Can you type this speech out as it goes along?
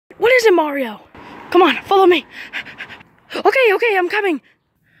is it, Mario? Come on, follow me. Okay, I'm coming.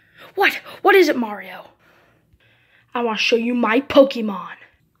 What is it, Mario? I want to show you my Pokemon.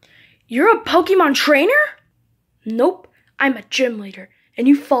 You're a Pokemon trainer? Nope, I'm a gym leader, and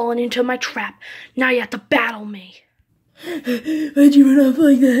you've fallen into my trap. Now you have to battle me. Why'd you run off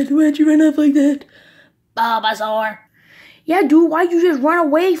like that? Bulbasaur. Yeah, dude, why'd you just run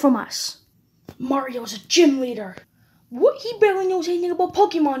away from us? Mario's a gym leader. What? He barely knows anything about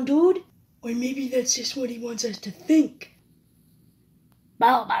Pokemon, dude. Or maybe that's just what he wants us to think.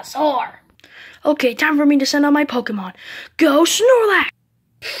 Bulbasaur. Okay, time for me to send out my Pokemon. Go Snorlax!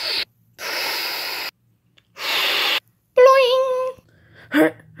 Bloing!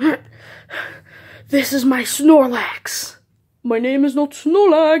 This is my Snorlax. My name is not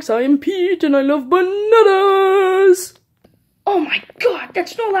Snorlax, I am Pete and I love bananas! Oh my god, that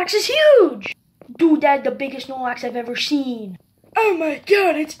Snorlax is huge! Dude, that's the biggest Snorlax I've ever seen. Oh my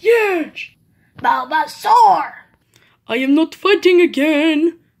god, it's huge! Bulbasaur! I am not fighting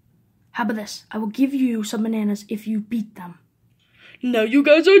again! How about this? I will give you some bananas if you beat them. Now you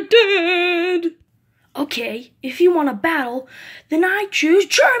guys are dead! Okay, if you want to battle, then I choose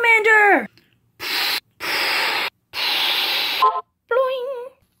Charmander! Bloing!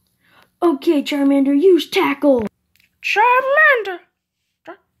 Okay, Charmander, use Tackle! Charmander!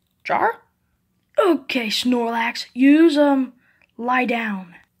 Char? Okay, Snorlax, use, lie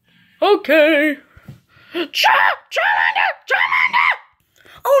down. Okay! Charmander!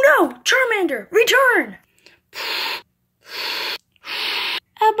 Oh no! Charmander, return!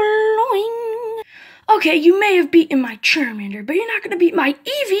 Bloing! Okay, you may have beaten my Charmander, but you're not gonna beat my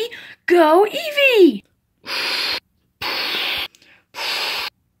Eevee! Go Eevee!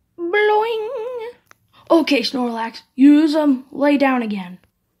 Blowing. Okay, Snorlax, use lay down again.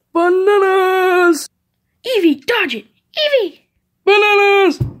 Bananas! Eevee, dodge it! Eevee!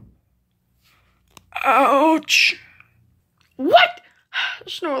 Bananas! Ouch! What?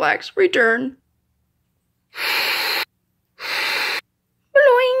 Snorlax, return.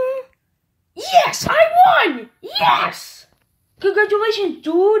 Blowing. Yes, I won! Yes! Congratulations,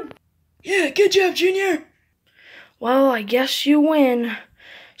 dude! Yeah, good job, Junior! Well, I guess you win.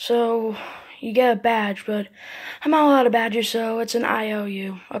 So, you get a badge, but I'm all out of badges, so it's an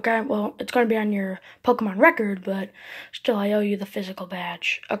IOU. Okay, well, it's going to be on your Pokemon record, but still I owe you the physical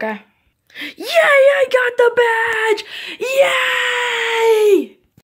badge, okay? Yay, I got the badge! Yay!